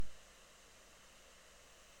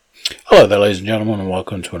Hello there, ladies and gentlemen, and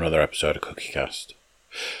welcome to another episode of CookieCast.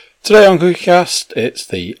 Today on CookieCast, it's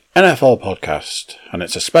the NFL podcast, and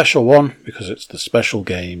it's a special one because it's the special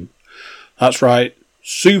game. That's right,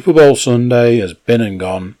 Super Bowl Sunday has been and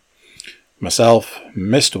gone. Myself,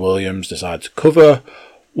 Mr. Williams, decided to cover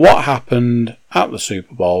what happened at the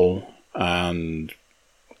Super Bowl and,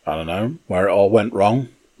 I don't know, where it all went wrong,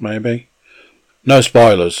 maybe. No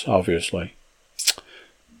spoilers, obviously.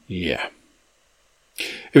 Yeah.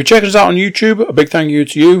 If you're checking us out on YouTube, a big thank you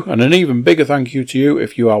to you, and an even bigger thank you to you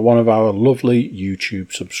if you are one of our lovely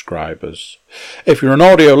YouTube subscribers. If you're an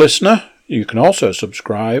audio listener, you can also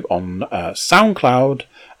subscribe on SoundCloud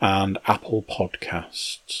and Apple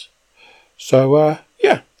Podcasts. So,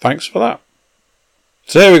 thanks for that.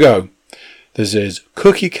 So here we go. This is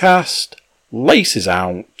CookieCast, Laces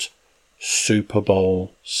Out, Super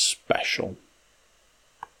Bowl Special.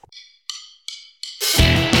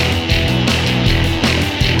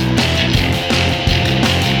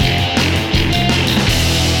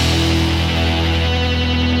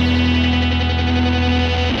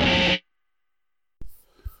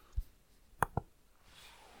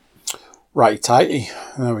 Right, tighty.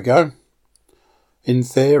 There we go. In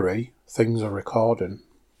theory, things are recording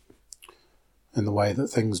in the way that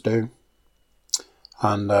things do.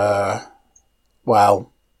 And, it's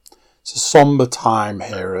a somber time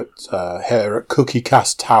here at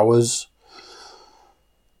CookieCast Towers.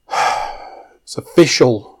 It's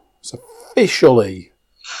officially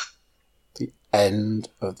the end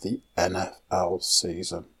of the NFL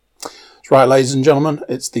season. That's right, ladies and gentlemen,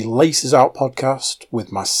 it's the Laces Out podcast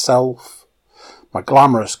with myself, my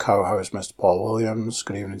glamorous co-host, Mr. Paul Williams.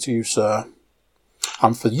 Good evening to you, sir.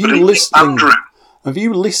 And for you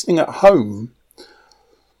listening at home,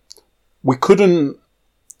 we couldn't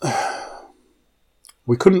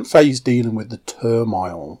face dealing with the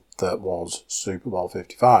turmoil that was Super Bowl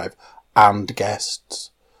 55 and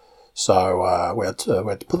guests. So we had to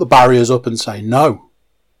put the barriers up and say no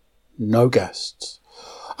guests.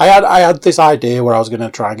 I had this idea where I was going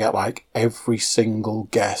to try and get like every single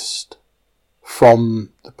guest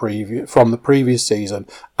from the previous season,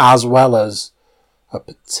 as well as a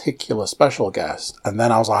particular special guest. And then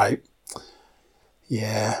I was like,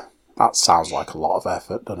 yeah, that sounds like a lot of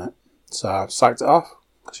effort, doesn't it? So I sacked it off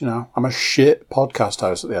because, I'm a shit podcast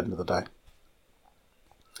host at the end of the day.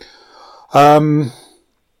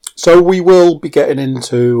 So we will be getting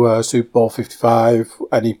into Super Bowl 55,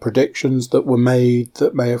 any predictions that were made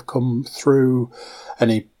that may have come through,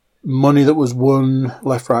 any money that was won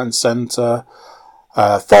left, right and centre,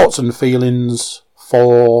 thoughts and feelings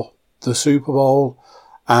for the Super Bowl,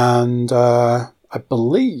 and I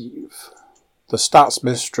believe the stats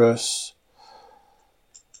mistress,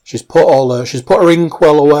 she's put her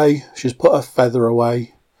inkwell away, she's put her feather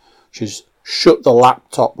away, she's shut the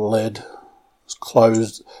laptop lid,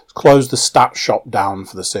 closed the stat shop down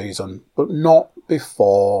for the season, but not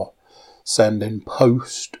before sending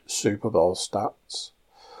post Super Bowl stats.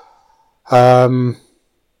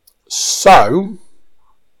 So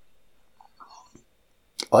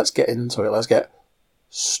let's get into it. Let's get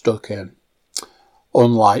stuck in.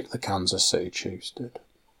 Unlike the Kansas City Chiefs did.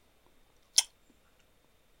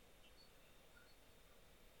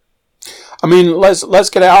 I mean, let's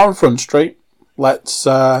get it out on Front Street. Let's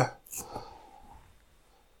say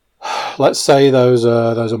those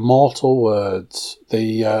immortal words.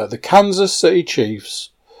 The Kansas City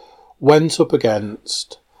Chiefs went up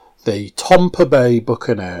against the Tampa Bay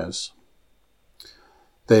Buccaneers.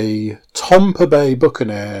 The Tampa Bay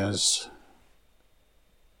Buccaneers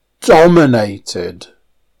dominated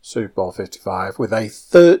Super Bowl 55 with a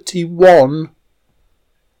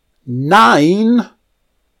 31-9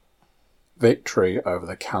 victory over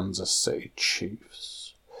the Kansas City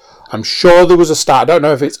Chiefs. I'm sure there was a stat, I don't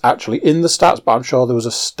know if it's actually in the stats, but I'm sure there was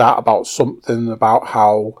a stat about something about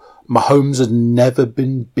how Mahomes had never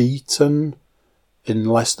been beaten in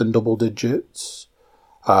less than double digits.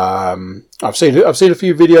 I've seen a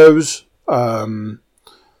few videos.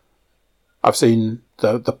 I've seen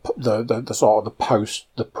the sort of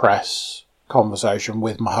the press conversation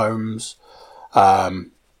with Mahomes.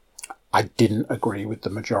 I didn't agree with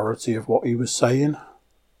the majority of what he was saying,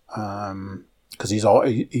 because he's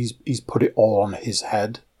put it all on his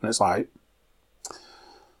head, and it's like,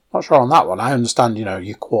 not sure on that one. I understand,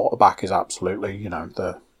 your quarterback is absolutely,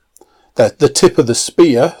 the tip of the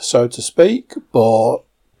spear, so to speak, but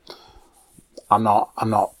I'm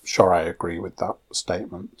not sure I agree with that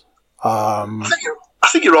statement. I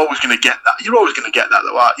think you're always going to get that. You're always going to get that,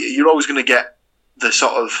 though, aren't you? You're always going to get the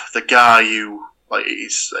sort of the guy who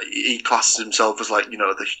he classes himself as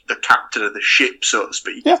the captain of the ship, so to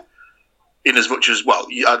speak. Yeah. in as much as, well,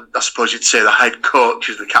 I suppose you'd say the head coach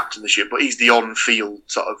is the captain of the ship, but he's the on-field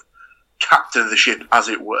sort of captain of the ship, as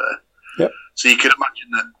it were. Yep. So you can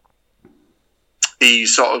imagine that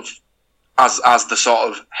he's sort of, as the sort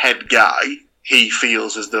of head guy, he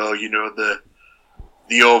feels as though,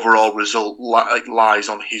 the overall result lies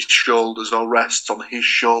on his shoulders or rests on his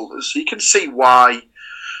shoulders. So you can see why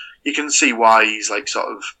he's like sort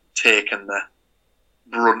of taken the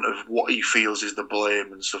brunt of what he feels is the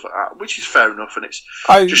blame and stuff like that, which is fair enough, and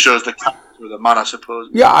just shows the character of the man, I suppose.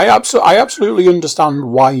 Yeah, I absolutely understand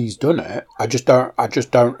why he's done it. I just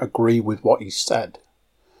don't agree with what he said.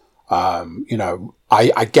 I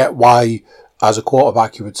get why, as a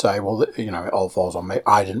quarterback, you would say, well, it all falls on me.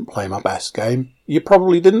 I didn't play my best game. You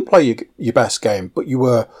probably didn't play your best game, but you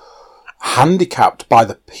were handicapped by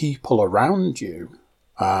the people around you.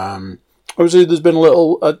 Obviously, there's been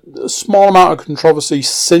a small amount of controversy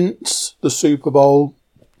since the Super Bowl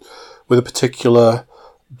with a particular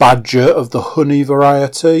badger of the honey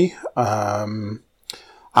variety, and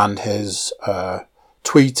his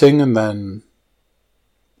tweeting and then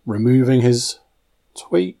removing his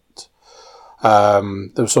tweet.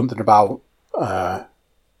 There was something about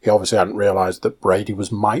he obviously hadn't realised that Brady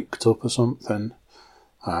was mic'd up or something.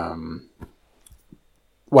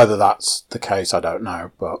 Whether that's the case, I don't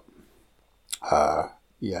know, but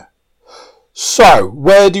yeah. So,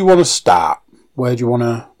 where do you want to start? Where do you want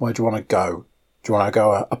to go? Do you want to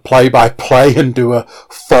go a play-by-play and do a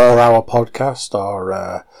 4-hour podcast, or?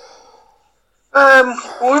 Well,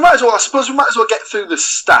 I suppose we might as well get through the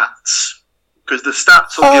stats, because the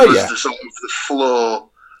stats will give us the sort of the flow.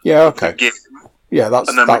 Yeah. Okay. Of the game. Yeah, that's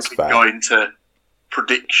and then that's we can fair. go into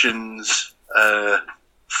predictions,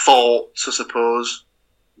 thoughts, I suppose,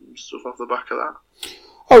 stuff off the back of that.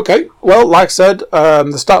 Okay, well, like I said,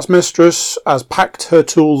 the Stats Mistress has packed her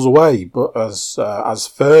tools away, but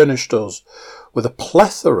has furnished us with a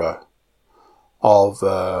plethora of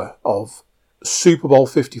Super Bowl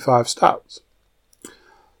 55 stats.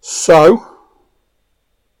 So,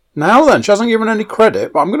 now then, she hasn't given any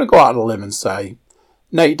credit, but I'm going to go out on a limb and say,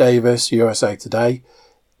 Nate Davis, USA Today.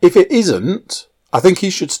 If it isn't, I think he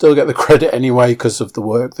should still get the credit anyway because of the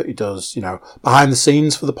work that he does, behind the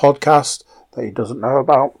scenes for the podcast that he doesn't know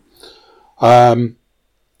about.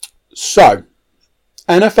 So,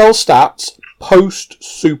 NFL stats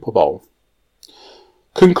post-Super Bowl.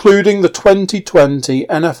 Concluding the 2020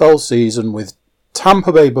 NFL season with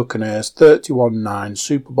Tampa Bay Buccaneers 31-9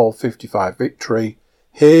 Super Bowl 55 victory.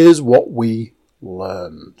 Here's what we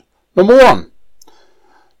learned. Number 1.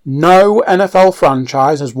 No NFL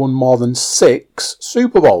franchise has won more than 6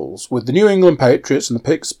 Super Bowls, with the New England Patriots and the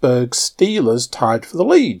Pittsburgh Steelers tied for the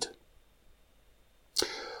lead.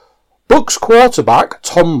 Bucs quarterback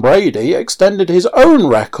Tom Brady extended his own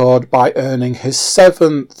record by earning his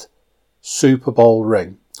 7th Super Bowl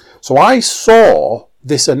ring. So I saw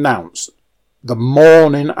this announced the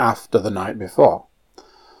morning after the night before.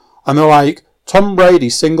 And they're like, Tom Brady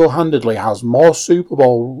single-handedly has more Super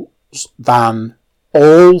Bowls than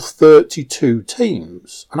all 32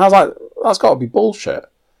 teams. And I was like, that's got to be bullshit.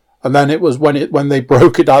 And then it was when they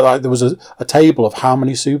broke it out, like there was a table of how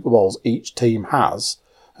many Super Bowls each team has.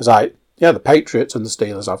 It's like, yeah, the Patriots and the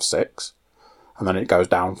Steelers have 6. And then it goes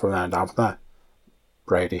down from there and down from there.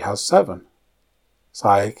 Brady has 7. It's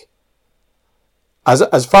like,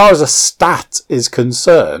 as far as a stat is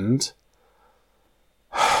concerned,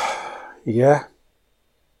 yeah.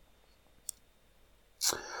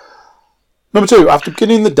 Number 2, after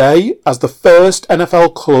beginning the day as the first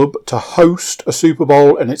NFL club to host a Super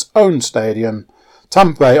Bowl in its own stadium,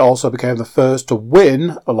 Tampa Bay also became the first to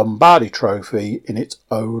win a Lombardi Trophy in its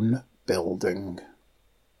own building.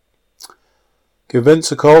 Give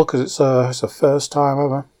Vince a call because it's a first time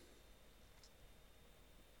ever.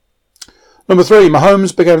 Number 3,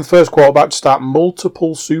 Mahomes became the first quarterback to start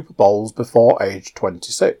multiple Super Bowls before age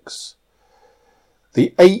 26.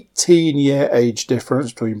 The 18-year age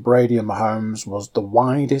difference between Brady and Mahomes was the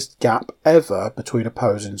widest gap ever between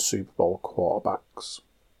opposing Super Bowl quarterbacks.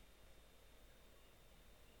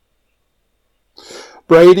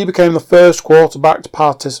 Brady became the first quarterback to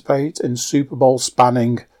participate in Super Bowl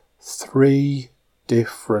spanning 3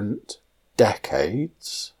 different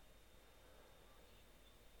decades.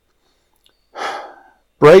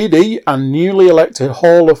 Brady and newly elected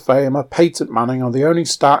Hall of Famer Peyton Manning are the only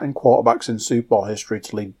starting quarterbacks in Super Bowl history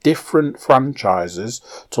to lead different franchises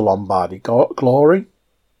to Lombardi glory.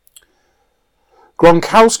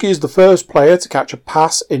 Gronkowski is the first player to catch a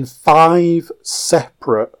pass in 5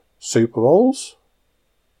 separate Super Bowls.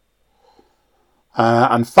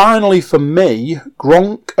 And finally, for me,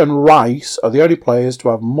 Gronk and Rice are the only players to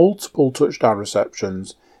have multiple touchdown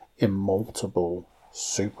receptions in multiple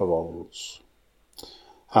Super Bowls.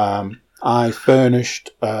 I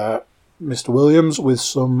furnished Mr. Williams with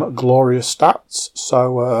some glorious stats,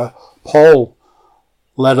 so Paul,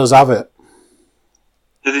 let us have it.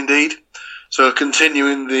 Did indeed. So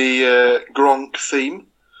continuing the Gronk theme,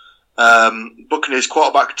 Buccaneers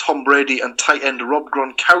quarterback Tom Brady and tight end Rob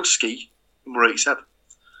Gronkowski, number 87,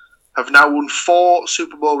 have now won 4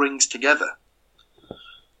 Super Bowl rings together.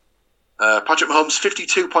 Patrick Mahomes'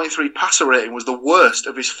 52.3 passer rating was the worst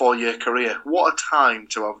of his 4-year career. What a time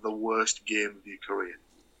to have the worst game of your career.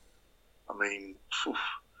 I mean,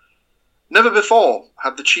 never before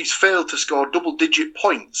had the Chiefs failed to score double-digit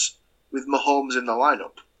points with Mahomes in the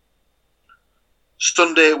lineup.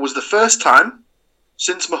 Sunday was the first time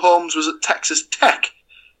since Mahomes was at Texas Tech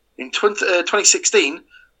in 2016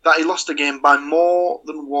 that he lost a game by more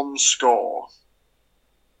than one score.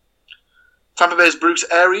 Tampa Bay's Bruce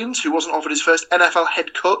Arians, who wasn't offered his first NFL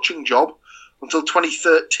head coaching job until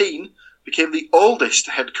 2013, became the oldest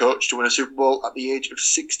head coach to win a Super Bowl at the age of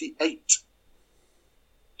 68.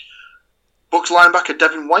 Bucs linebacker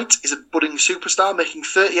Devin White is a budding superstar, making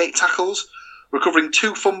 38 tackles, recovering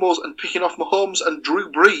 2 fumbles and picking off Mahomes and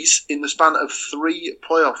Drew Brees in the span of 3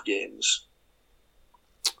 playoff games.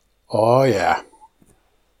 Oh, yeah.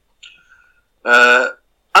 I'm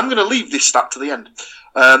going to leave this stat to the end.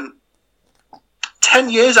 10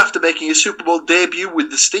 years after making his Super Bowl debut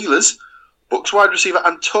with the Steelers, Bucs wide receiver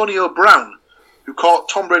Antonio Brown, who caught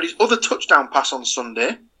Tom Brady's other touchdown pass on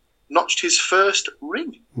Sunday, notched his first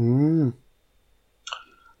ring.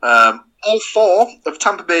 All 4 of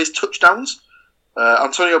Tampa Bay's touchdowns,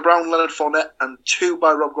 Antonio Brown, Leonard Fournette, and 2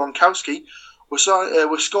 by Rob Gronkowski, were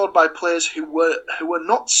scored by players who were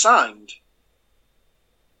not signed.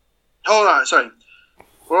 Oh, no, sorry.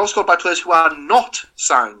 Were all scored by players who are not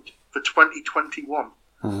signed for 2021.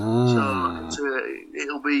 So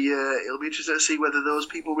it'll be interesting to see whether those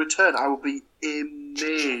people return. I will be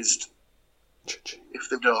amazed if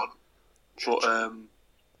they don't. But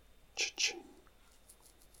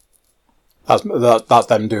That's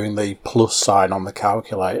them doing the plus sign on the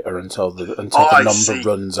calculator until the number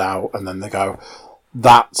runs out, and then they go,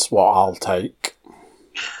 "That's what I'll take."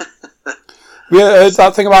 Yeah,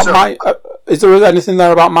 that thing about Mike. Is there anything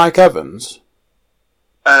there about Mike Evans?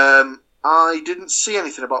 I didn't see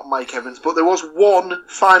anything about Mike Evans, but there was one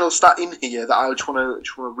final stat in here that I just want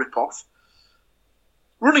to rip off.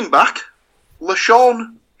 Running back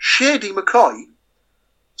LaShawn Shady McCoy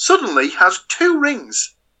suddenly has 2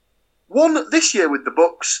 rings. One this year with the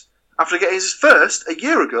Bucs after getting his first a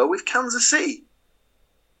year ago with Kansas City.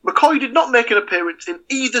 McCoy did not make an appearance in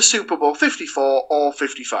either Super Bowl 54 or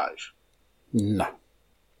 55. No.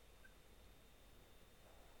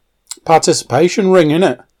 Participation ring,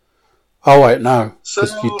 innit? Oh, wait, no.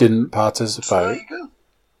 Because you didn't participate. So there you go.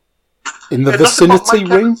 In the vicinity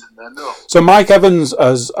ring? There, no. So Mike Evans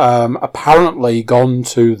has apparently gone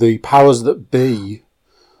to the powers that be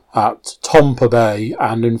at Tampa Bay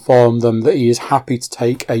and informed them that he is happy to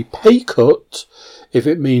take a pay cut if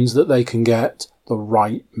it means that they can get the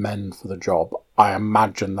right men for the job. I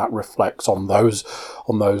imagine that reflects on those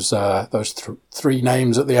 3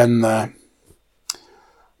 names at the end there.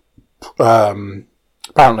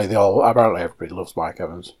 Apparently everybody loves Mike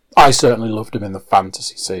Evans. I certainly loved him in the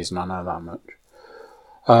fantasy season, I know that much.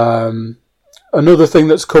 Another thing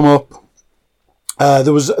that's come up,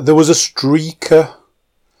 there was a streaker.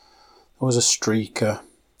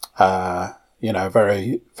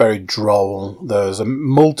 Very, very droll. There was a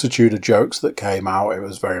multitude of jokes that came out. It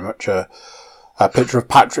was very much a picture of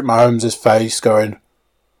Patrick Mahomes' face going,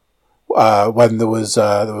 when there was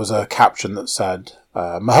a caption that said,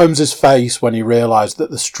 Mahomes' face when he realised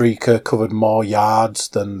that the streaker covered more yards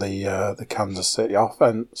than the Kansas City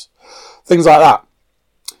offense. Things like that.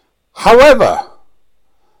 However,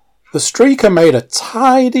 the streaker made a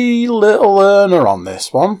tidy little earner on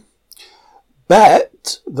this one.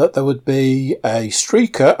 Bet that there would be a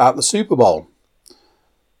streaker at the Super Bowl.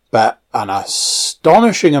 Bet an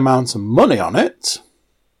astonishing amount of money on it.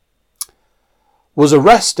 Was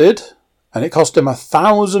arrested, and it cost him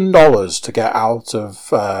 $1,000 to get out of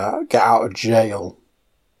jail.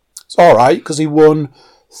 It's all right because he won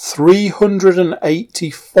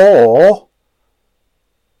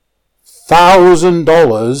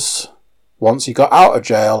 $384,000 once he got out of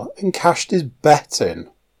jail and cashed his bet in.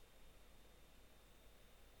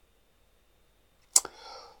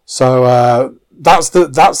 So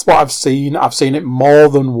that's what I've seen. I've seen it more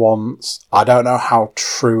than once. I don't know how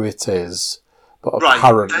true it is, but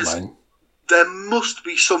apparently there must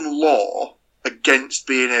be some law against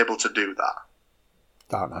being able to do that.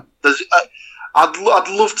 Don't know. I'd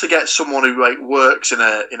love to get someone who works in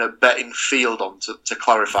a betting field on to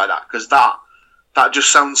clarify that, because that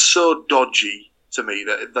just sounds so dodgy to me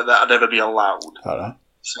that I'd ever be allowed. I don't know.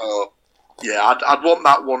 So yeah, I'd want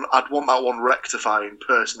that one. I'd want that one rectifying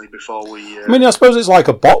personally before we. I mean, I suppose it's like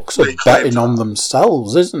a boxer betting on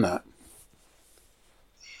themselves, isn't it?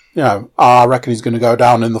 You know, I reckon he's going to go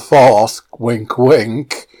down in the fourth. Wink,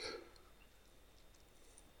 wink.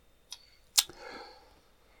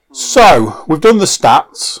 So, we've done the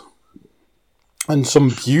stats, and some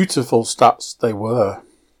beautiful stats they were.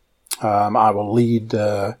 I will lead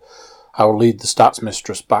the stats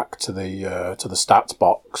mistress back to the stats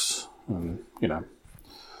box, and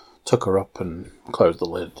took her up and closed the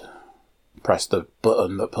lid, pressed the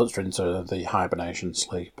button that puts her into the hibernation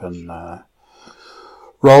sleep, and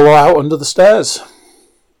roll her out under the stairs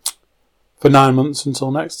for 9 months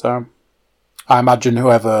until next time. I imagine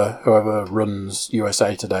whoever runs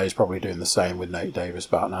USA Today is probably doing the same with Nate Davis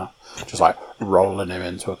about now. Just like rolling him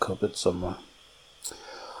into a cupboard somewhere.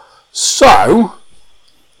 So,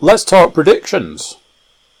 let's talk predictions.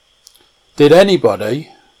 Did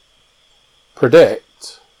anybody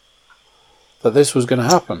predict that this was going to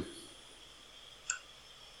happen?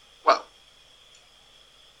 Well.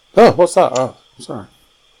 Oh, what's that? Oh, sorry.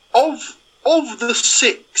 Of the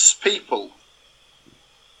 6 people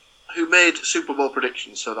who made Super Bowl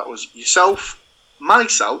predictions, so that was yourself,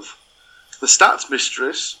 myself, the stats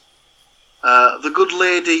mistress, the good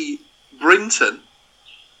lady Brinton,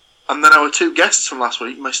 and then our 2 guests from last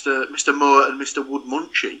week, Mr. Moore and Mr.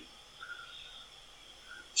 Woodmunchie.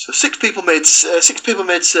 So 6 people made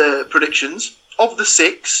predictions. Of the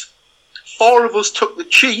 6, 4 of us took the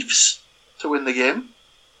Chiefs to win the game,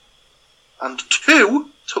 and 2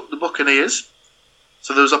 took the Buccaneers.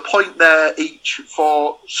 So there was a point there each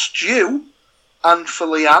for Stu and for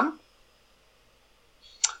Leanne.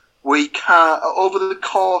 Over the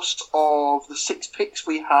course of the 6 picks,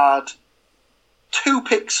 we had 2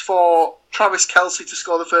 picks for Travis Kelce to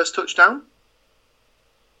score the first touchdown,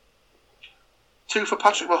 2 for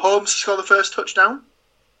Patrick Mahomes to score the first touchdown,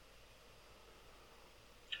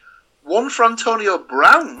 1 for Antonio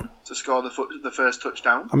Brown to score the first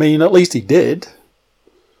touchdown. I mean, at least he did.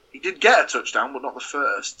 He did get a touchdown, but not the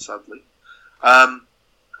first, sadly. And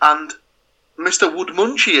Mr.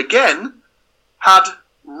 Woodmunchie again had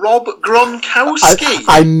Rob Gronkowski.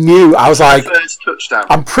 I knew. I was like, first touchdown.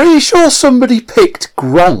 I'm pretty sure somebody picked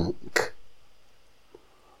Gronk.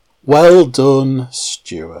 Well done,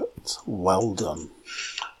 Stuart. Well done.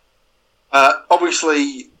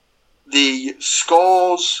 Obviously, the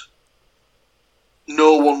scores,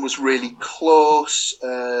 no one was really close.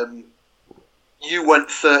 You went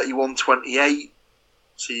 31-28,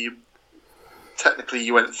 so technically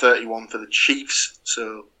you went 31 for the Chiefs,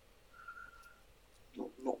 so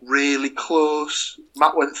not really close.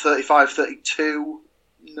 Matt went 35-32,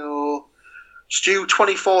 no. Stu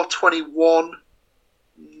 24-21,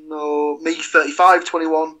 no. Me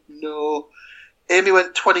 35-21, no. Amy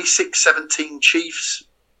went 26-17 Chiefs,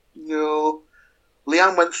 no.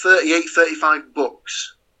 Leanne went 38-35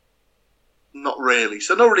 Bucks. Not really.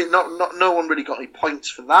 So no one really got any points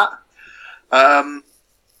for that.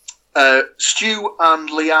 Stu and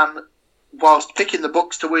Leanne, whilst picking the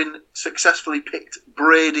Bucks to win, successfully picked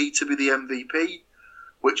Brady to be the MVP,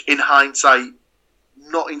 which in hindsight,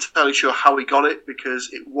 not entirely sure how he got it, because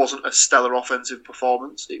it wasn't a stellar offensive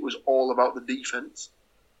performance. It was all about the defense.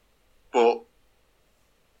 But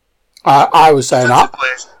I was saying that.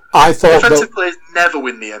 I thought defensive players never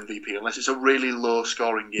win the MVP unless it's a really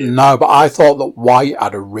low-scoring game. No, but I thought that White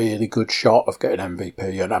had a really good shot of getting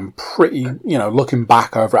MVP, and I'm pretty, looking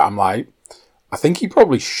back over it, I'm like, I think he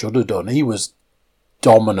probably should have done. He was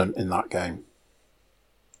dominant in that game.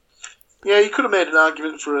 Yeah, you could have made an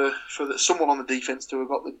argument for someone on the defense to have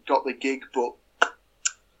got the gig, but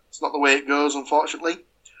it's not the way it goes, unfortunately.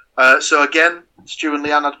 So again, Stu and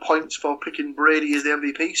Leanne had points for picking Brady as the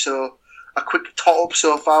MVP, so a quick tot-up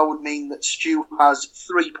so far would mean that Stu has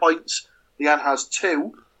 3 points, Leanne has 2.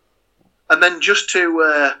 And then just to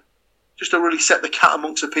really set the cat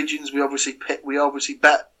amongst the pigeons, we obviously picked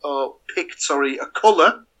a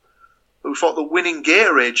colour that we thought the winning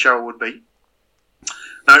Gatorade shower would be.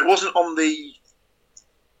 Now it wasn't on the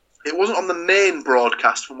main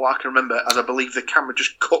broadcast from what I can remember, as I believe the camera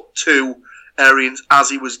just cut to Arians as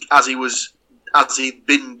he'd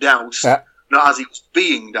been doused. Yeah. Not as he was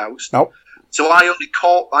being doused. Nope. So I only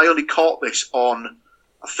caught this on,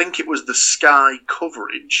 I think it was the Sky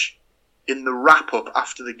coverage in the wrap up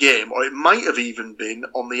after the game, or it might have even been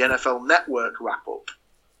on the NFL Network wrap up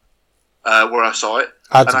where I saw it.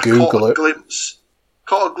 I had to Google it.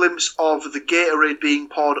 caught a glimpse of the Gatorade being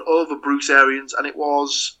poured over Bruce Arians, and it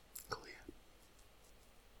was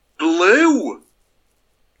blue.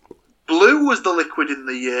 Blue was the liquid in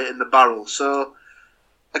the barrel. So,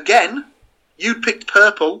 again, you picked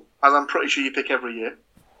purple, as I'm pretty sure you pick every year.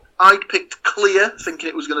 I'd picked clear, thinking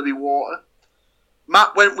it was going to be water.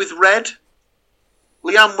 Matt went with red.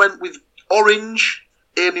 Liam went with orange.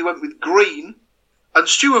 Amy went with green. And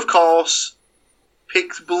Stu, of course,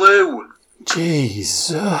 picked blue.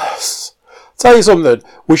 Jesus. Tell you something.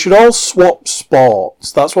 We should all swap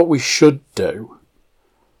sports. That's what we should do.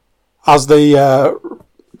 As the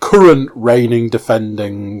current reigning,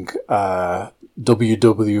 defending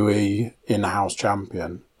WWE in-house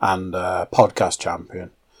champion and podcast champion,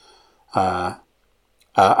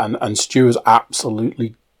 and Stu has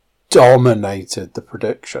absolutely dominated the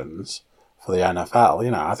predictions for the NFL. You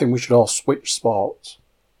know, I think we should all switch sports.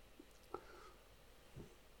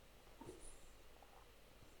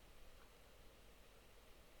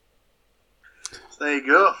 So there you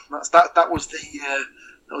go. That was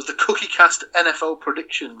the Cookie Cast NFL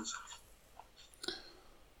predictions.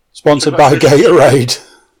 Sponsored by Gatorade.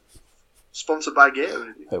 Sponsored by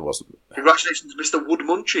Gatorade. It wasn't. Congratulations, Mr. Wood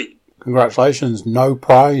Munchie. Congratulations. No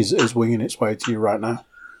prize is winging its way to you right now.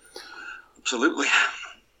 Absolutely.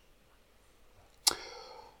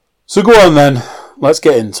 So go on then. Let's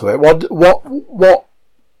get into it.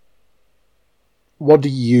 What do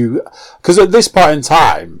you... Because at this point in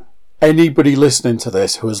time, anybody listening to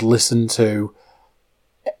this who has listened to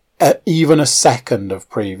even a second of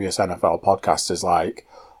previous NFL podcasts is like,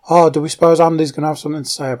 oh, do we suppose Andy's going to have something to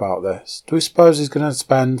say about this? Do we suppose he's going to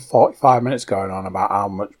spend 45 minutes going on about how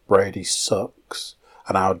much Brady sucks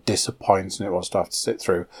and how disappointing it was to have to sit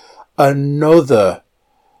through another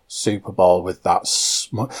Super Bowl with that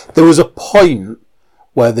There was a point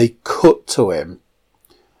where they cut to him.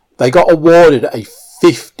 They got awarded a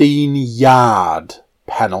 15-yard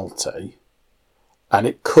penalty and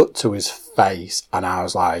it cut to his face, and I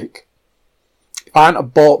was like, if I hadn't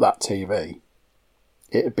have bought that TV,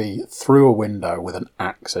 it'd be through a window with an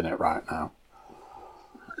axe in it right now.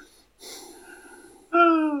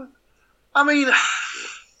 I mean,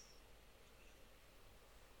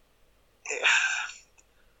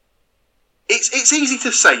 it's easy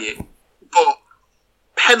to say it, but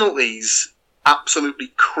penalties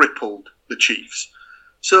absolutely crippled the Chiefs.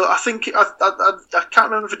 So I think, I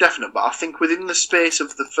can't remember for definite, but I think within the space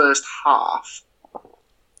of the first half,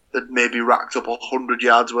 they'd maybe racked up 100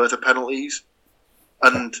 yards worth of penalties.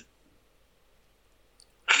 And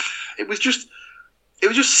it was just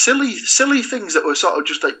silly things that were sort of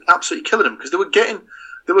just like absolutely killing them, because they were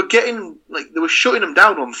shutting them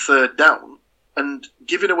down on third down and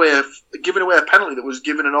giving away a penalty that was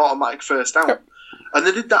given an automatic first down. Yep. And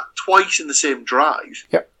they did that twice in the same drive.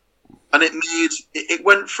 Yep. And it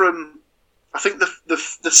went from, I think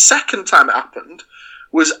the second time it happened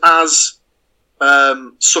was as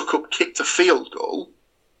Suckup kicked a field goal,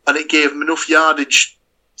 and it gave him enough yardage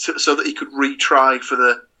so that he could retry for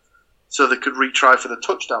the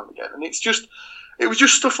touchdown again. And it was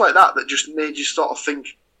just stuff like that just made you sort of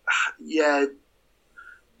think, yeah,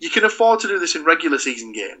 you can afford to do this in regular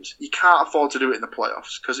season games. You can't afford to do it in the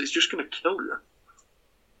playoffs because it's just going to kill you.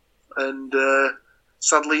 And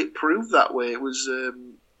sadly, it proved that way. It was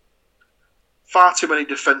far too many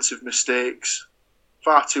defensive mistakes,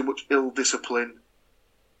 far too much ill discipline,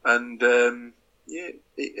 and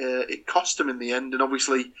it cost him in the end. And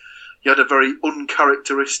obviously, you had a very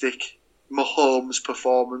uncharacteristic Mahomes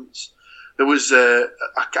performance. There was I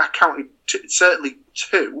counted certainly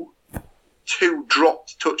two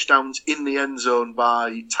dropped touchdowns in the end zone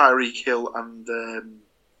by Tyreek Hill and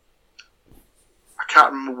I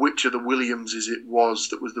can't remember which of the Williamses it was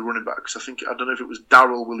that was the running back, because I don't know if it was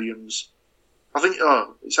Darrell Williams. I think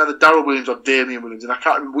it's either Darrell Williams or Damian Williams, and I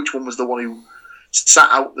can't remember which one was the one who sat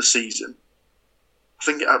out the season.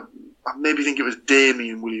 I maybe think it was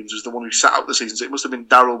Damian Williams was the one who sat out the season, so it must have been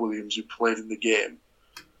Darrell Williams who played in the game.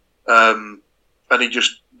 And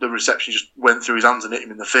the reception just went through his hands and hit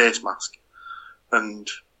him in the face mask. And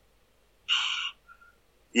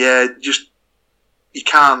yeah, just you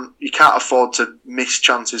can't afford to miss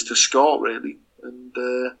chances to score, really. And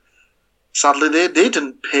sadly they did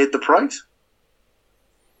and paid the price.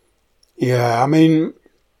 Yeah, I mean,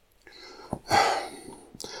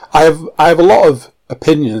 I have a lot of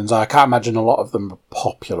opinions. I can't imagine a lot of them are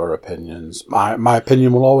popular opinions. My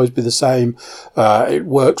opinion will always be the same. It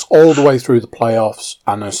works all the way through the playoffs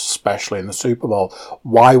and especially in the Super Bowl.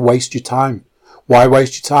 Why waste your time? Why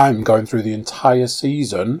waste your time going through the entire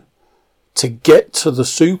season to get to the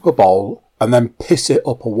Super Bowl and then piss it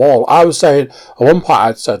up a wall. I was saying, at one point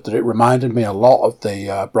I'd said that it reminded me a lot of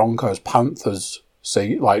the Broncos-Panthers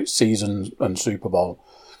season and Super Bowl.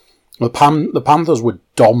 The Panthers were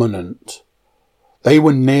dominant. They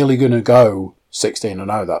were nearly going to go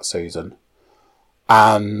 16-0 that season.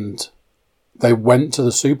 And they went to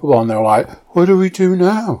the Super Bowl and they were like, what do we do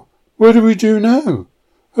now? What do we do now?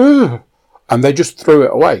 Ugh. And they just threw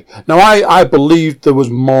it away. Now, I believed there was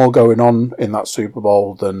more going on in that Super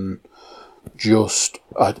Bowl than just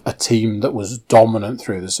a team that was dominant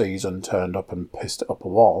through the season turned up and pissed it up a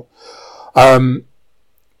wall.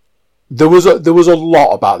 There was a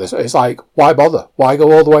lot about this. It's like, why bother? Why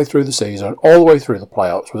go all the way through the season, all the way through the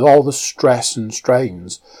playoffs with all the stress and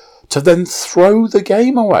strains to then throw the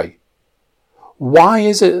game away? Why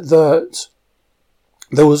is it that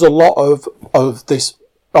there was a lot of this,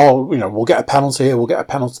 we'll get a penalty here, we'll get a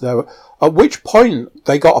penalty there. At which point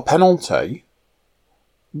they got a penalty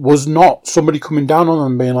was not somebody coming down on them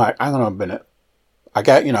and being like, hang on a minute, I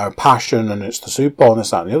get, passion and it's the Super Bowl and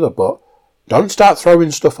this, that and the other, but don't start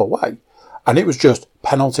throwing stuff away. And it was just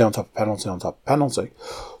penalty on top of penalty on top of penalty.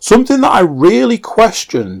 Something that I really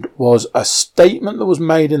questioned was a statement that was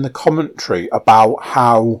made in the commentary about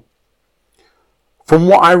how, from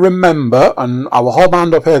what I remember, and I will hold my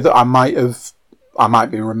hand up here that I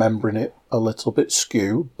might be remembering it a little bit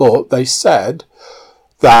skew, but they said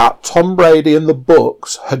that Tom Brady and the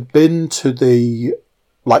Bucs had been to the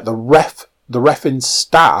reffing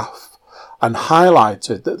staff and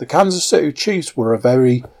highlighted that the Kansas City Chiefs were a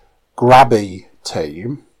very grabby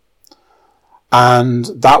team, and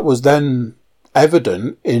that was then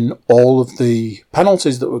evident in all of the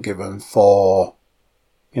penalties that were given for,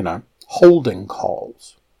 holding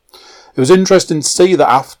calls. It was interesting to see that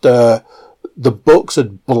after the Bucs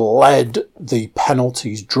had bled the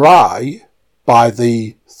penalties dry by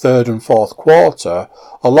the third and fourth quarter,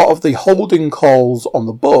 a lot of the holding calls on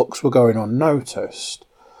the Bucs were going unnoticed.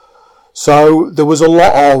 So there was a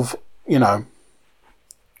lot of,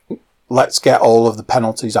 let's get all of the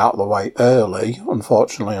penalties out of the way early.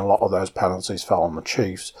 Unfortunately, a lot of those penalties fell on the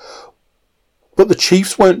Chiefs. But the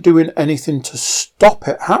Chiefs weren't doing anything to stop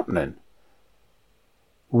it happening.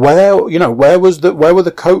 Where were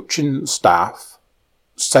the coaching staff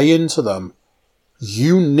saying to them,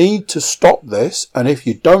 you need to stop this, and if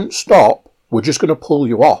you don't stop, we're just going to pull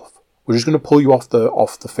you off. We're just going to pull you off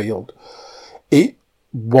the field. It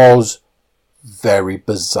was very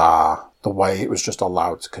bizarre the way it was just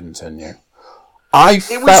allowed to continue. I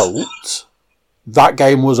felt that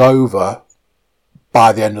game was over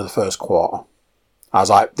by the end of the first quarter. I was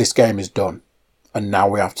like, this game is done. And now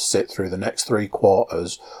we have to sit through the next 3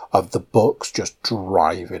 quarters of the Bucs just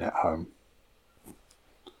driving it home.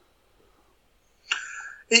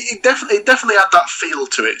 It definitely had that feel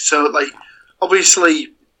to it. So,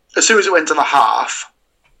 obviously, as soon as it went to the half,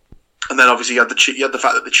 and then obviously you had the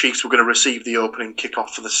fact that the Chiefs were going to receive the opening kickoff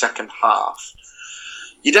for the second half,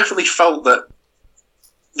 you definitely felt that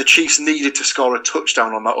the Chiefs needed to score a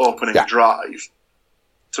touchdown on that opening drive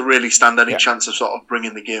to really stand any chance of sort of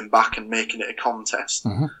bringing the game back and making it a contest.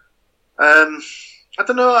 Mm-hmm. I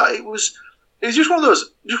don't know. It was just one of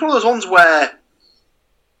those ones where,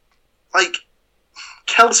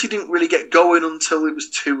 Kelsey didn't really get going until it was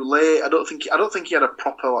too late. I don't think he had a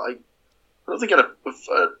proper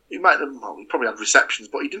he probably had receptions,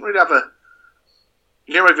 but he didn't really have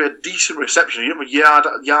a decent reception. He didn't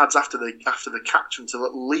have yards after the catch until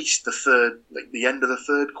at least the end of the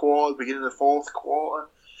third quarter, beginning of the fourth quarter.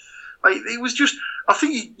 It was just, I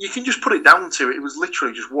think you can just put it down to it was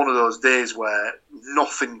literally just one of those days where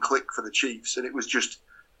nothing clicked for the Chiefs, and it was just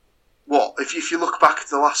if you look back at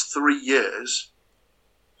the last 3 years.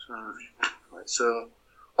 So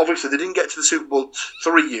obviously they didn't get to the Super Bowl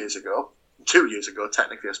 2 years ago,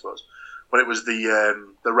 technically, I suppose, when it was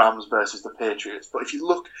the Rams versus the Patriots. But if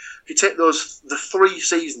you take the 3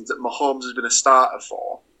 seasons that Mahomes has been a starter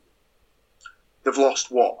for, they've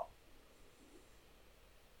lost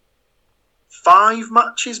 5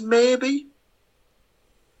 matches maybe.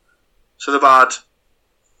 So they've had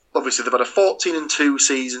a 14-2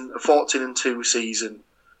 season,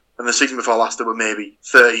 and the season before last they were maybe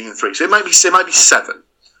 13-3. So it might be 7.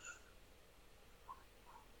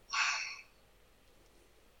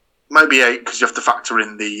 Might be 8 because you have to factor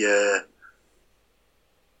in the.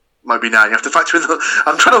 Might be 9. You have to factor in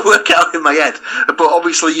I'm trying to work it out in my head, but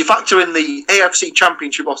obviously you factor in the AFC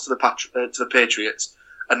Championship loss to the Patriots,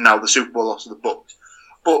 and now the Super Bowl loss to the Bucs.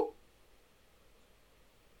 But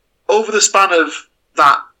over the span of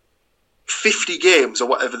that 50 games or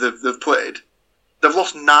whatever they've played, they've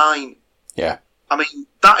lost 9. Yeah. I mean,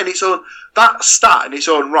 that stat in its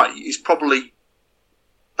own right is probably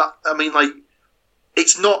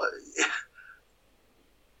it's not.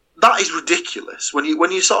 That is ridiculous when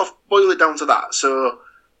you sort of boil it down to that. So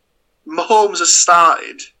Mahomes has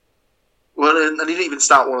started, and he didn't even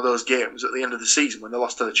start one of those games at the end of the season when they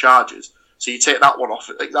lost to the Chargers. So you take that one off,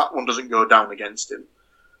 like that one doesn't go down against him.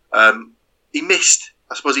 He missed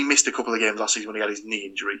a couple of games last season when he had his knee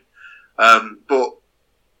injury. But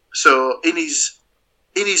so in his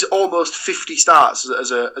almost 50 starts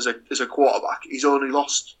as a quarterback, he's only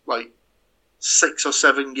lost like 6 or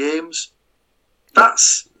 7 games.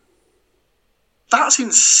 That's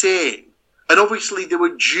insane. And obviously they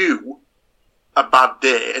were due a bad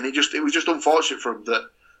day, and it was just unfortunate for him that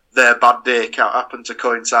their bad day happened to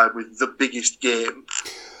coincide with the biggest game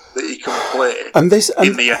that he can play in the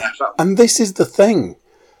NFL. And this is the thing,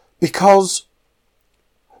 because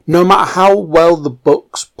no matter how well the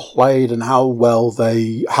Bucs played and how well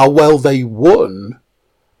they won,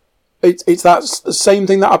 it's that same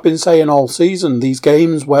thing that I've been saying all season. These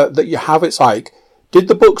games that you have, it's like, did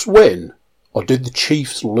the Bucs win or did the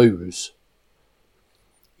Chiefs lose?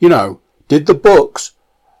 You know, did the Bucs?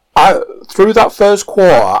 Through that first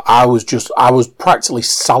quarter, I was practically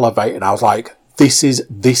salivating. I was like, this is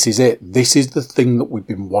it. This is the thing that we've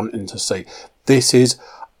been wanting to see. This is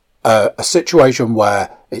a situation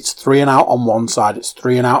where it's 3 and out on one side, it's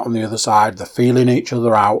 3 and out on the other side. They're feeling each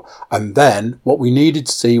other out. And then what we needed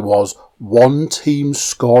to see was one team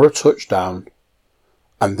score a touchdown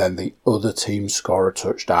and then the other team score a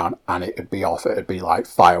touchdown, and it'd be off. It'd be like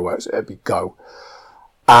fireworks. It'd be go.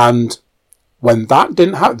 And when that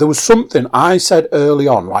didn't happen, there was something I said early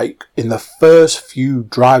on, like in the first few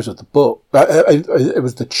drives of the book, it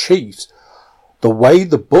was the Chiefs, the way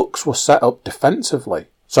the Bucs were set up defensively.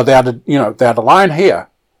 So they had a line here,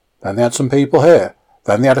 then they had some people here,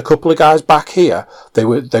 then they had a couple of guys back here. They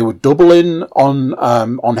were doubling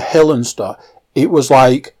on Hill and stuff. It was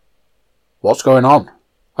like, what's going on?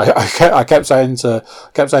 I kept saying to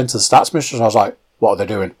the stats mistress, I was like, what are they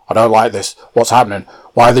doing? I don't like this. What's happening?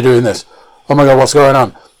 Why are they doing this? Oh my God, what's going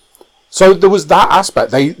on? So there was that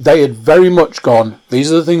aspect. They had very much gone,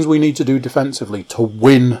 these are the things we need to do defensively to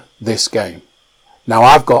win this game. Now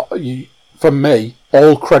I've got, from me,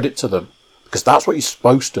 all credit to them, because that's what you're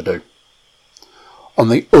supposed to do. On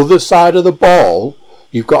the other side of the ball,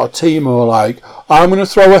 you've got a team who are like, I'm going to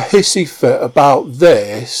throw a hissy fit about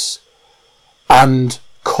this and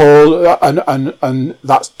and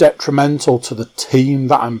that's detrimental to the team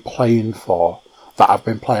that I'm playing for, that I've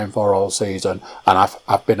been playing for all season, and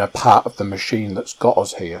I've been a part of the machine that's got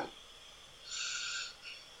us here.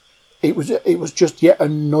 It was just yet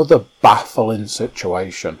another baffling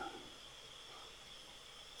situation.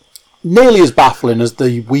 Nearly as baffling as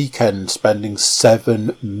the Weeknd spending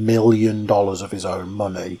 $7 million of his own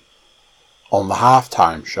money on the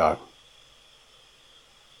halftime show.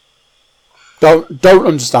 Don't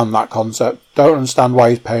understand that concept. Don't understand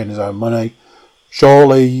why he's paying his own money.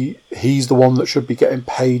 Surely he's the one that should be getting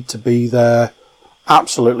paid to be there.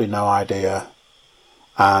 Absolutely no idea.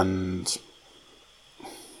 And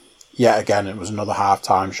yet again, it was another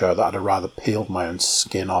halftime show that I'd have rather peeled my own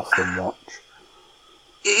skin off than watch.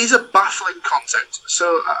 It is a baffling concept.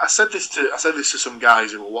 So I said this to some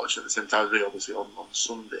guys who were watching at the same time as me, obviously on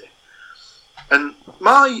Sunday. And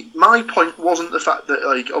my point wasn't the fact that,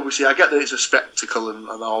 like, obviously I get that it's a spectacle and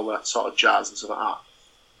all that sort of jazz and stuff like that.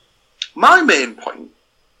 My main point,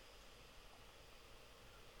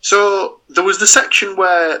 so there was the section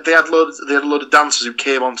where they had a load of dancers who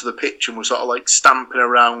came onto the pitch and were sort of like stamping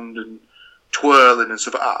around and twirling and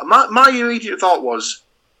stuff like that. My immediate thought was,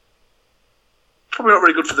 probably not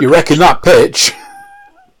very good for the pitch. You reckon that pitch?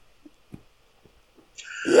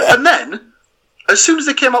 Yeah. And then, as soon as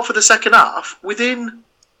they came out for the second half, within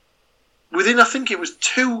I think it was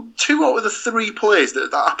two out of the 3 plays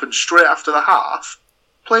that happened straight after the half,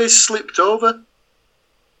 players slipped over.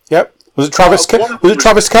 Yep. Was it Travis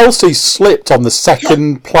Kelce slipped on the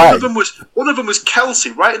second play? One of them was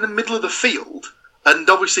Kelce right in the middle of the field, and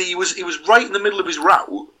obviously he was right in the middle of his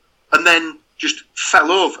route, and then just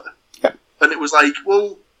fell over. Yep. And it was like,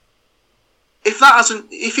 well, if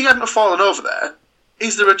he hadn't have fallen over there,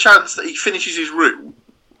 is there a chance that he finishes his route,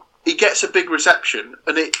 he gets a big reception,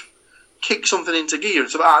 and it kicks something into gear and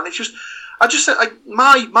stuff like that? And it's just, I just said, like,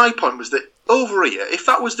 my point was that over here, if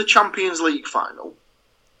that was the Champions League final,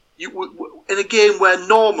 in a game where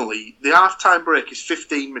normally the half-time break is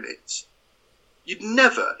 15 minutes, you'd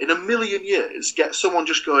never in a million years get someone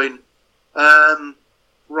just going,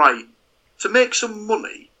 right, to make some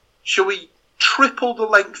money, shall we triple the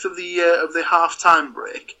length of the half-time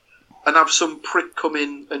break and have some prick come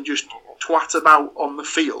in and just twat about on the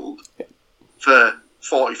field for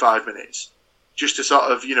 45 minutes? just to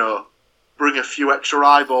sort of, bring a few extra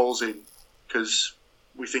eyeballs in because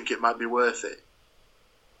we think it might be worth it.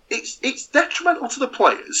 It's detrimental to the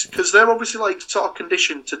players because they're obviously like sort of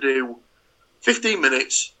conditioned to do 15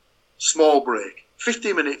 minutes, small break,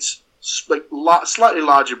 15 minutes, like slightly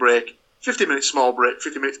larger break, 15 minutes, small break,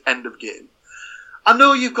 15 minutes, end of game. I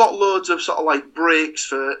know you've got loads of sort of like breaks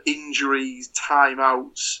for injuries,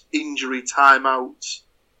 injury timeouts,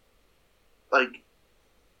 like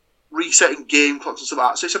resetting game clocks and stuff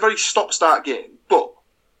like that. So it's a very stop-start game. But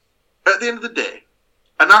at the end of the day,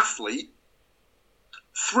 an athlete,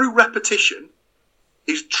 through repetition,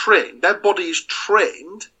 is trained. Their body is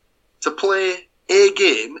trained to play a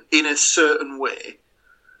game in a certain way.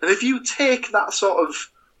 And if you take that sort of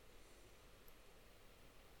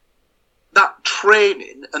that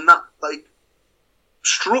training and that like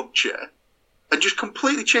structure and just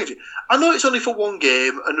completely change it. I know it's only for one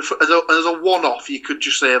game, and as a one-off, you could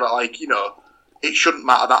just say that like it shouldn't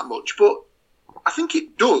matter that much, but I think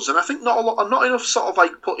it does, and I think not enough sort of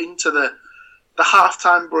like put into the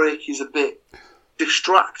halftime break is a bit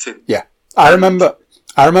distracting. Yeah, I remember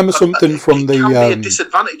something from the. It can be a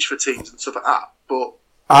disadvantage for teams and stuff like that, but.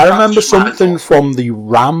 I remember something from the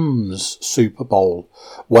Rams Super Bowl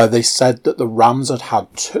where they said that the Rams had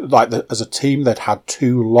as a team they'd had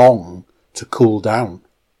too long to cool down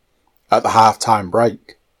at the halftime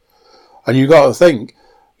break. And you got to think,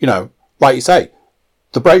 like you say,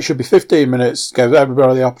 the break should be 15 minutes, give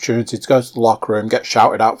everybody the opportunity to go to the locker room, get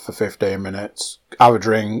shouted out for 15 minutes, have a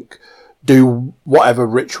drink, do whatever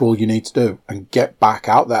ritual you need to do and get back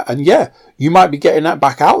out there. And yeah, you might be getting that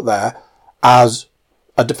back out there as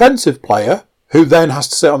a defensive player who then has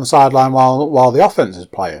to sit on the sideline while the offense is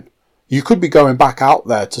playing. You could be going back out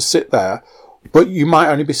there to sit there, but you might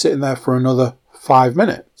only be sitting there for another 5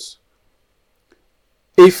 minutes.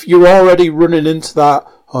 If you're already running into that,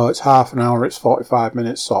 it's half an hour, it's 45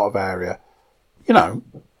 minutes sort of area,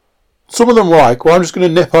 some of them were like, well, I'm just going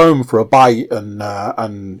to nip home for a bite and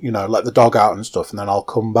let the dog out and stuff, and then I'll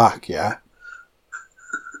come back, yeah?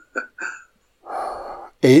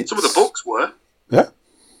 Some of the books were. Yeah.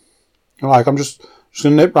 Like, I'm just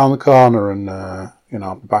going to nip round the corner and,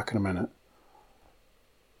 I'll be back in a minute.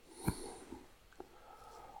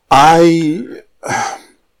 I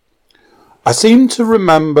seem to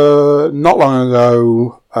remember not long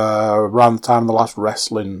ago, around the time of the last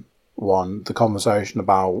wrestling one, the conversation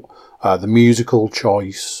about the musical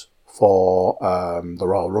choice for the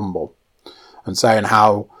Royal Rumble and saying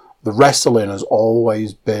how the wrestling has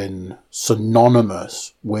always been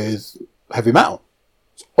synonymous with heavy metal.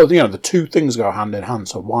 Well, the two things go hand in hand,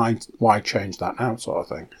 so why change that now, sort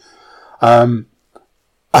of thing.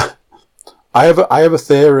 I have a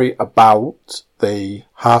theory about the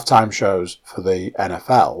halftime shows for the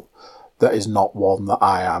NFL that is not one that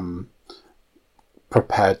I am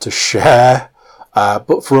prepared to share.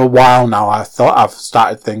 But for a while now, I've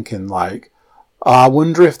started thinking like, I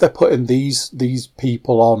wonder if they're putting these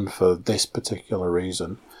people on for this particular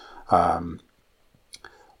reason. But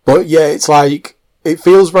yeah, it's like, it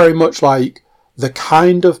feels very much like the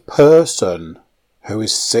kind of person who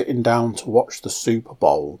is sitting down to watch the Super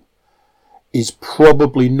Bowl is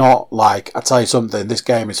probably not like, I tell you something, this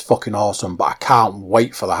game is fucking awesome, but I can't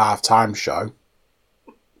wait for the halftime show.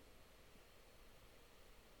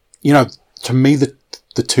 To me, the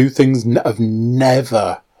two things have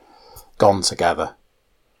never gone together.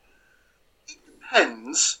 It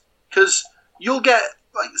depends, because you'll get,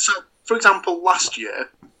 so for example, last year,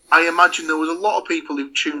 I imagine there was a lot of people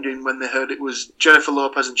who tuned in when they heard it was Jennifer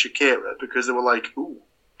Lopez and Shakira because they were like, ooh,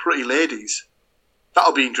 pretty ladies.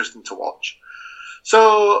 That'll be interesting to watch.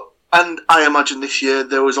 So, and I imagine this year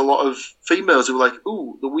there was a lot of females who were like,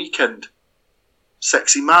 ooh, The Weeknd,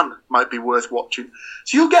 sexy man, might be worth watching.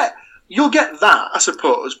 So you'll get that, I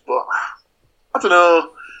suppose, but I don't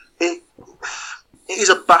know. It is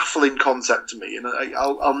a baffling concept to me, and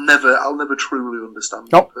I'll never truly understand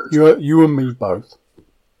it. Nope, you and me both.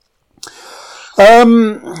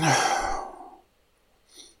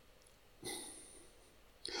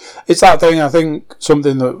 It's that thing, I think,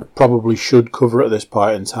 something that probably should cover at this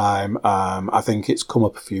point in time. I think it's come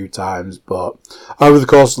up a few times, but over the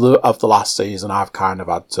course of the last season, I've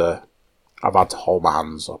had to hold my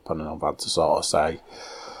hands up and I've had to sort of say,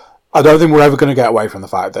 I don't think we're ever going to get away from the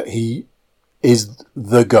fact that he is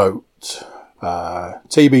the GOAT.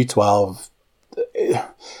 TB12.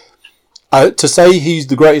 To say he's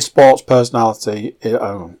the greatest sports personality,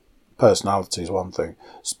 personality is one thing.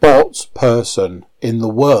 Sports person in the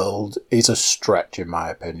world is a stretch, in my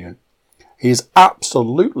opinion. He is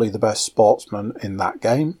absolutely the best sportsman in that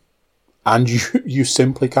game. And you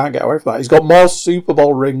simply can't get away from that. He's got more Super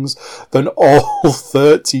Bowl rings than all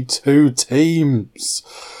 32 teams.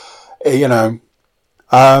 You know,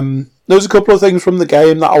 there's a couple of things from the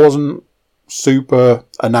game that I wasn't super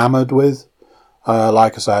enamoured with.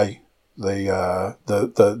 Like I say,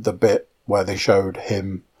 the bit where they showed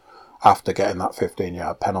him after getting that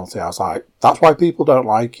 15-yard penalty, I was like, that's why people don't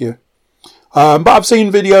like you. But I've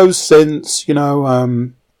seen videos since, you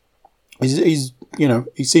know, he's you know,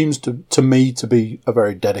 he seems to me to be a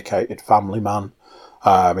very dedicated family man.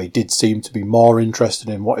 He did seem to be more interested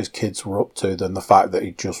in what his kids were up to than the fact that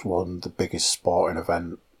he just won the biggest sporting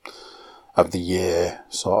event of the year,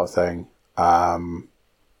 sort of thing.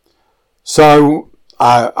 So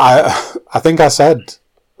I think I said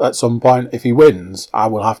at some point, if he wins, I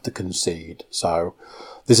will have to concede. So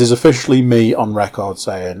this is officially me on record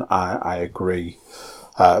saying I agree.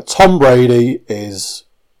 Tom Brady is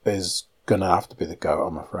going to have to be the GOAT,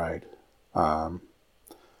 I'm afraid.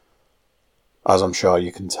 As I'm sure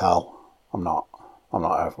you can tell, I'm not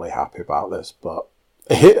overly happy about this, but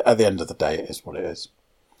at the end of the day, it is what it is.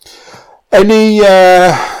 Any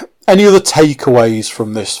other takeaways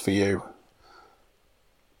from this for you?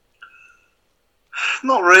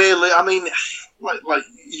 Not really. I mean, like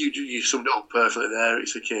you summed it up perfectly there.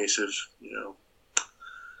 It's a case of, you know,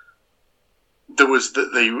 there was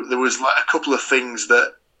like a couple of things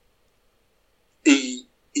that he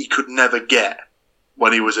could never get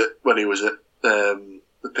when he was at the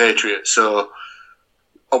Patriots. So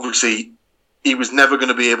obviously he was never going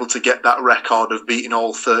to be able to get that record of beating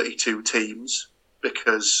all 32 teams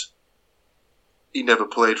because he never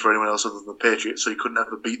played for anyone else other than the Patriots, so he could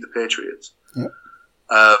never beat the Patriots. Yeah.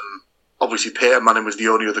 Obviously, Peyton Manning was the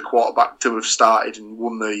only other quarterback to have started and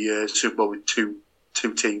won the Super Bowl with two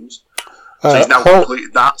teams. So he's now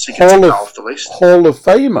completed that, so he can take that off the list. Hall of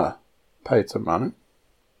Famer, Peyton Manning.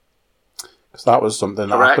 Because that was something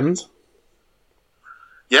that happened.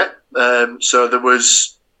 Yeah. So there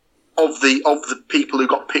was, of the people who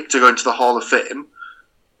got picked to go into the Hall of Fame,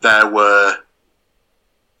 there were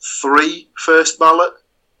 3 first ballot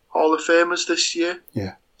Hall of Famers this year.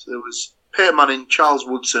 Yeah. So there was Peyton Manning, Charles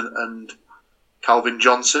Woodson, and Calvin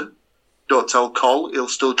Johnson. Don't tell Cole; he'll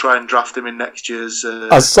still try and draft him in next year's.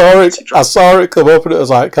 I saw it come up, and it was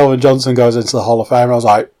like Calvin Johnson goes into the Hall of Fame. I was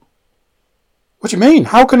like, "What do you mean?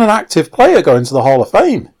 How can an active player go into the Hall of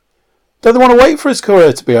Fame? Don't they want to wait for his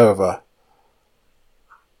career to be over?"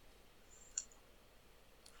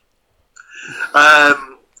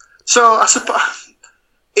 So I suppose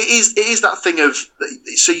it is that thing of,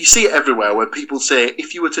 so you see it everywhere where people say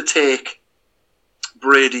if you were to take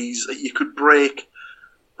you could break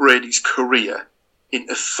Brady's career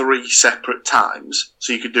into 3 separate times.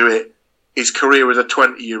 So you could do it, his career as a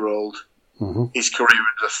 20-year-old, mm-hmm. his career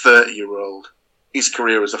as a 30-year-old, his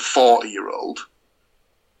career as a 40-year-old,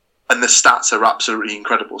 and the stats are absolutely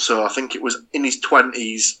incredible. So I think it was in his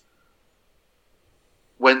 20s,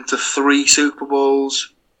 went to 3 Super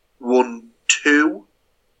Bowls, won 2.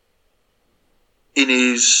 In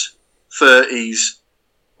his 30s,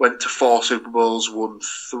 went to 4 Super Bowls, won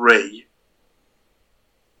 3.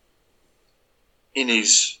 In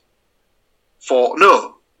his 2,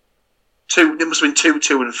 it must have been 2,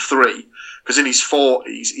 2, and 3, because in his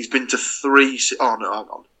 40s, he's been to 3. Oh no, hang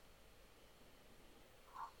on.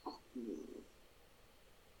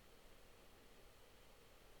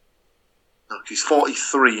 No, he's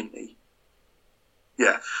 43, isn't he?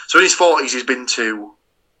 Yeah. So in his 40s, he's been to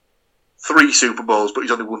 3 Super Bowls, but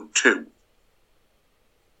he's only won 2.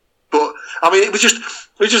 But I mean, it was just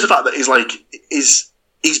the fact that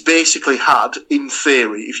he's basically had, in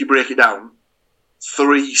theory, if you break it down,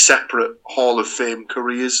 3 separate Hall of Fame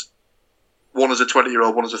careers. One as a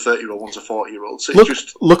 20-year-old, one as a 30-year-old, one as a 40-year-old. So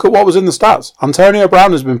look at what was in the stats. Antonio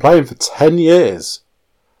Brown has been playing for 10 years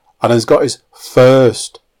and has got his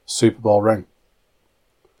first Super Bowl ring.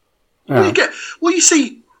 Yeah.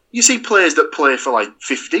 You see players that play for like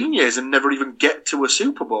 15 years and never even get to a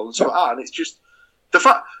Super Bowl and so on. And it's just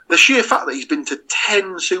the sheer fact that he's been to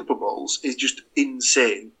 10 Super Bowls is just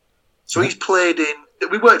insane. So he's played in.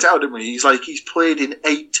 We worked out, didn't we? He's played in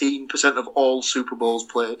 18% of all Super Bowls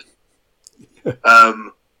played.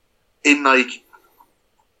 In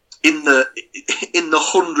the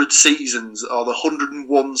 100 seasons or the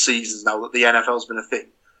 101 seasons now that the NFL's been a thing,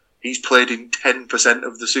 he's played in 10%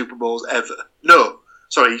 of the Super Bowls ever. No,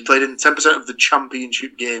 sorry, he's played in 10% of the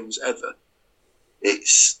championship games ever.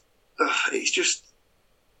 It's just,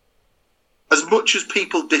 as much as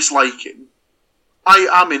people dislike him, I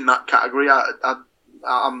am in that category. I'm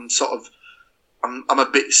a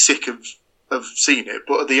bit sick of seeing it,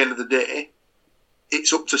 but at the end of the day,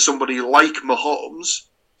 it's up to somebody like Mahomes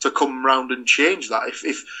to come round and change that.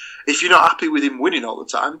 If you're not happy with him winning all the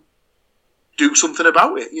time, do something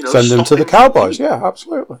about it. You know, send him to the Cowboys. Yeah,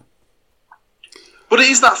 absolutely. But it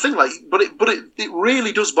is that thing, like, but it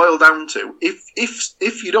really does boil down to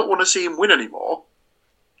if you don't want to see him win anymore,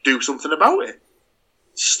 do something about it.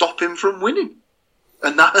 Stop him from winning,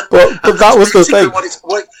 and that. But that was the thing. That's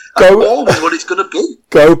always what it's going to be.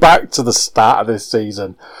 Go back to the start of this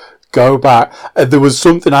season. Go back. There was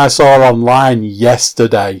something I saw online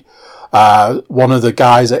yesterday. One of the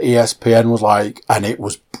guys at ESPN was like, and it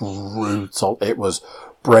was brutal. It was,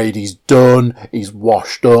 Brady's done, he's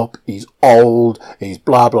washed up, he's old, he's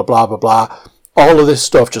blah, blah, blah, blah, blah. All of this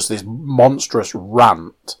stuff, just this monstrous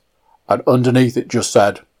rant. And underneath it just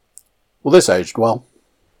said, well, this aged well.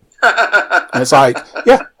 And it's like,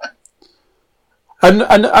 yeah.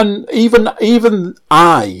 And even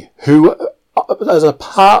I, who, as a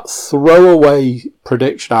part throwaway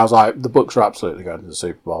prediction, I was like, the Bucs are absolutely going to the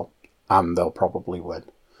Super Bowl. And they'll probably win.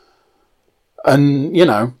 And, you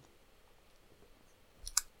know,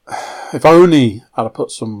 if only I'd have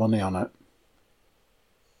put some money on it.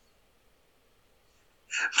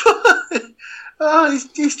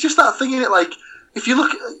 It's just that thing, isn't it? Like, if you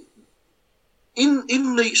look at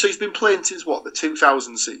so he's been playing since what, the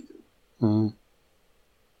 2000 season. Mm.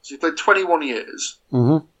 So he's played 21 years,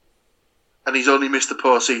 and he's only missed the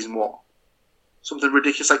postseason what, something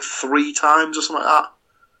ridiculous like 3 times or something like that.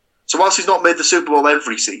 So whilst he's not made the Super Bowl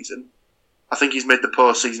every season, I think he's made the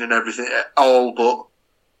postseason and everything, all but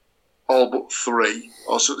 3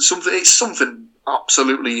 or something. It's something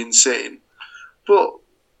absolutely insane. But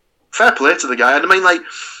fair play to the guy. And I mean, like,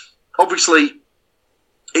 obviously,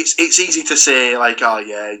 it's easy to say, like, oh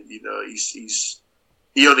yeah, you know,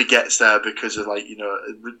 he only gets there because of, like, you know,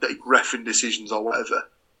 reffing decisions or whatever.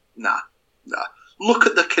 Nah. Look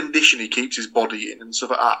at the condition he keeps his body in and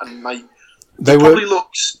stuff like that. And like,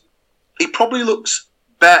 he probably looks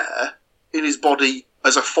better in his body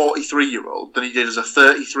as a 43-year-old than he did as a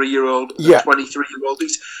 33-year-old, a 23-year-old.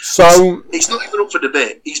 It's not even up for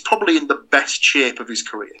debate. He's probably in the best shape of his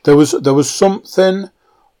career. There was something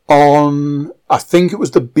on, I think it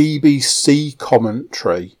was the BBC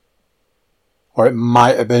commentary, or it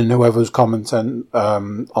might have been whoever was commenting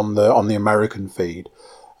on the American feed,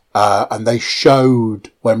 and they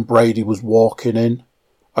showed when Brady was walking in,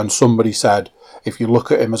 and somebody said, if you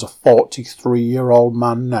look at him as a 43-year-old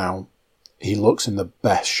man now, he looks in the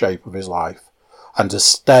best shape of his life. And to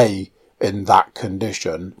stay in that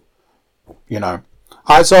condition, you know.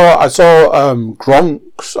 I saw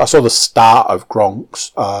Gronk's, I saw the start of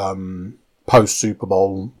Gronk's post Super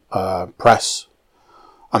Bowl press.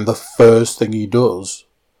 And the first thing he does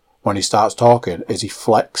when he starts talking is he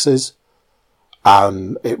flexes.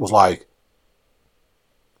 And it was like,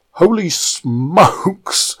 holy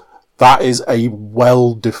smokes, that is a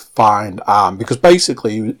well-defined arm. Because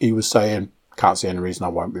basically he was saying, can't see any reason I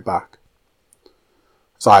won't be back.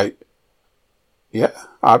 It's like, yeah,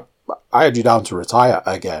 I had you down to retire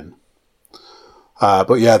again.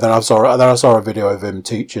 But yeah, then I saw a video of him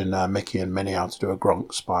teaching Mickey and Minnie how to do a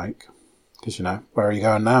Gronk spike. Because, you know, where are you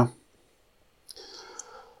going now?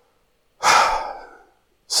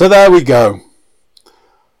 So there we go.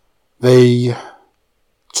 The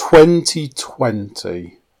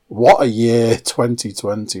 2020. What a year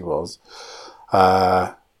 2020 was.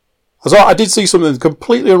 I did see something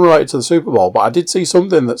completely unrelated to the Super Bowl, but I did see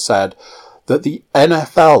something that said that the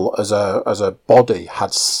NFL as a body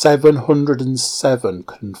had 707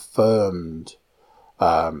 confirmed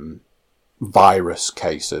virus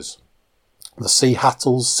cases. The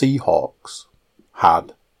Seattle Seahawks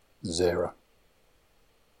had 0.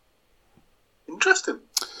 Interesting.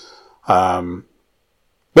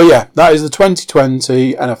 But yeah, that is the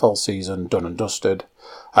 2020 NFL season done and dusted.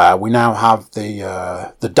 We now have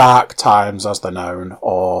the dark times, as they're known,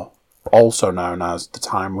 or also known as the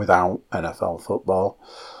time without NFL football.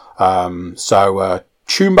 So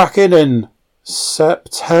tune back in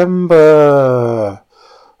September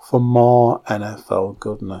for more NFL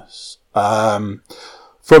goodness.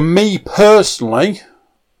 From me personally,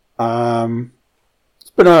 it's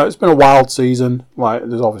been a wild season. Like,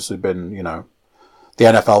 there's obviously been, you know, the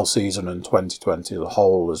NFL season and 2020 as a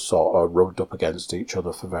whole has sort of rubbed up against each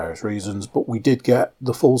other for various reasons, but we did get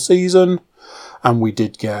the full season, and we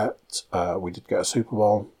did get a Super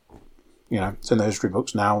Bowl. You know, it's in the history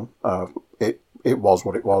books now. It was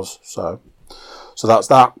what it was. So that's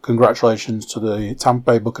that. Congratulations to the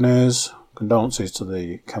Tampa Bay Buccaneers. Condolences to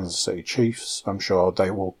the Kansas City Chiefs. I'm sure they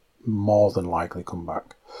will more than likely come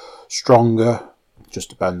back stronger. Just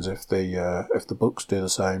depends if the Bucs do the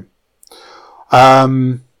same.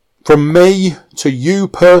 From me to you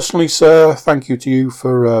personally, sir, thank you to you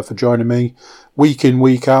for joining me week in,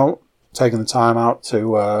 week out, taking the time out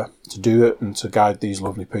to do it and to guide these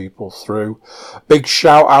lovely people through. Big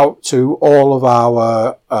shout out to all of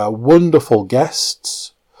our wonderful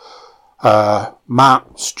guests,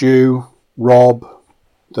 Matt, Stu, Rob,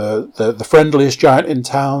 the friendliest giant in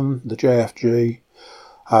town, the JFG,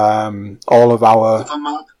 all of our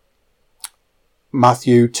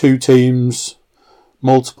Matthew, 2 teams,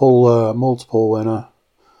 multiple winner,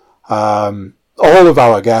 all of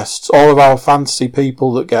our guests, all of our fantasy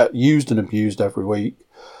people that get used and abused every week.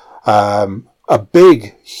 A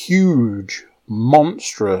big, huge,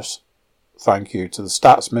 monstrous thank you to the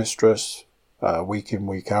Stats Mistress, week in,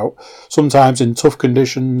 week out. Sometimes in tough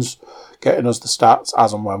conditions, getting us the stats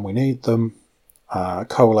as and when we need them,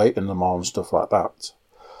 collating them all and stuff like that.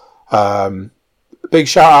 Big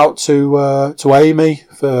shout out to Amy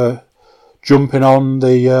for jumping on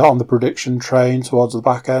the prediction train towards the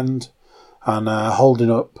back end and holding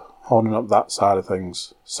up that side of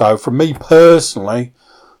things. So from me personally,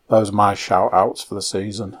 those are my shout outs for the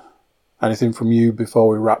season. Anything from you before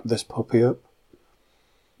we wrap this puppy up?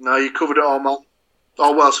 No, you covered it all, man.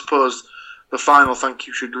 Oh, well, I suppose the final thank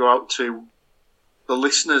you should go out to the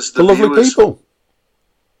listeners, the lovely viewers. people.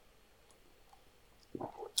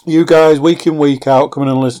 You guys, week in, week out, coming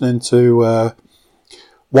and listening to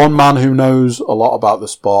one man who knows a lot about the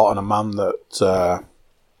sport and a man that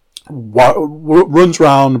runs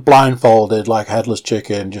around blindfolded like a headless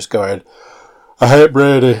chicken, just going, I hate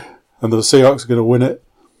Brady, and the Seahawks are going to win it.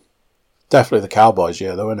 Definitely the Cowboys,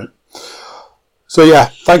 yeah, though, isn't it? So, yeah,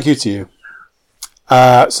 thank you to you.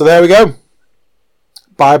 So there we go.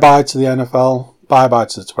 Bye-bye to the NFL. Bye-bye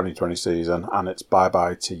to the 2020 season. And it's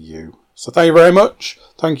bye-bye to you. So thank you very much.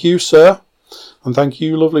 Thank you, sir. And thank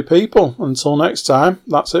you, lovely people. Until next time,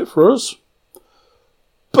 that's it for us.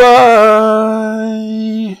 Bye.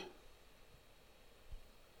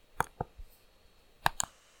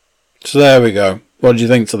 So there we go. What do you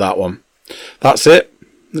think to that one? That's it.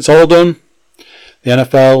 It's all done. The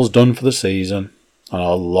NFL's done for the season. And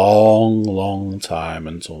a long, long time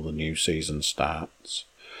until the new season starts.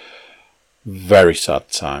 Very sad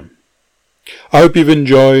time. I hope you've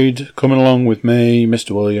enjoyed coming along with me,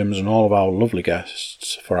 Mr. Williams, and all of our lovely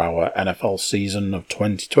guests for our NFL season of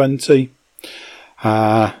 2020.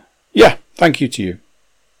 Thank you to you.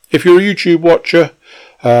 If you're a YouTube watcher,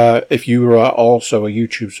 if you are also a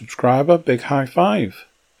YouTube subscriber, big high five.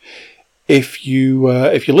 If you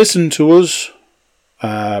listen to us,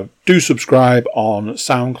 do subscribe on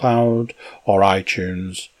SoundCloud or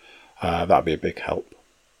iTunes. That'd be a big help.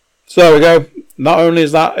 So there we go. Not only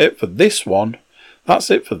is that it for this one, that's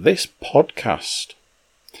it for this podcast.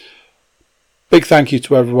 Big thank you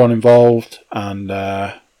to everyone involved. And,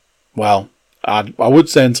 I would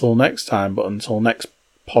say until next time, but until next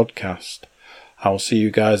podcast, I'll see you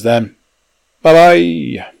guys then.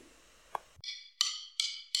 Bye-bye.